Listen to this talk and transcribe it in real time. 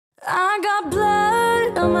I got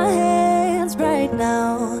blood on my hands right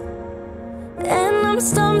now, and I'm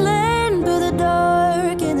stumbling through the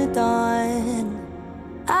dark in the dawn.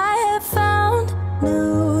 I have found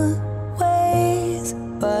new ways,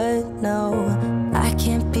 but no, I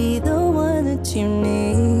can't be the one that you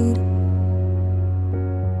need.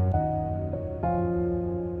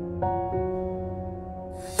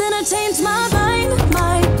 Then I changed my mind.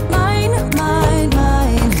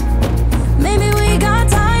 Maybe we got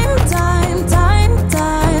time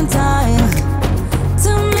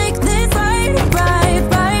to make this right.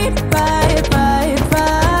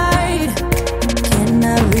 Can I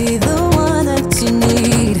be the one that you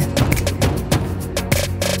need?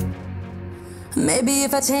 Maybe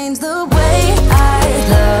if I change the way I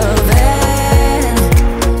love it,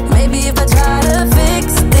 maybe if I try to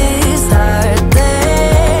fix this heart,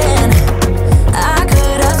 then I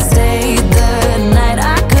could have stayed the night,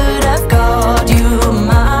 I could have called you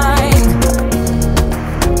mine.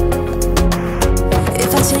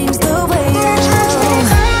 If I change the way I love,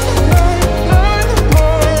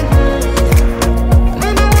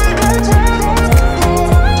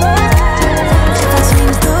 if I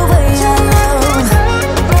change the way I love,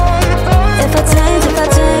 if I change, yeah.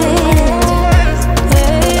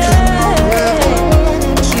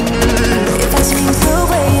 If I change the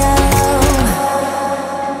way I love.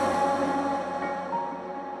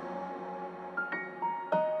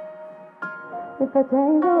 If I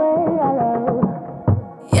change the way I love.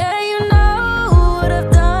 Yeah, you know what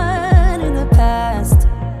I've done in the past.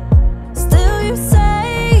 Still you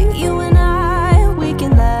say you and I, we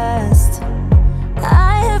can last.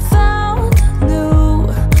 I have found new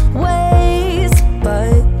ways,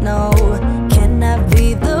 but no, can I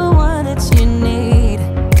be the one that you need?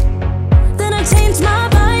 Then I changed my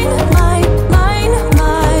mind.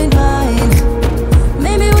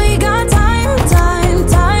 Maybe we got time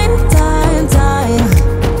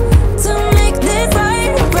to make this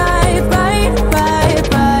right.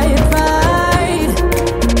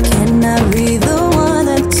 Can I be the one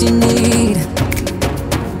that you need?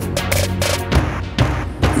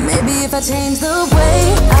 Maybe if I change the way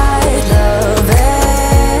I love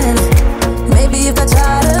it, maybe if I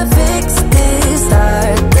try to fix this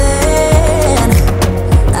heart, then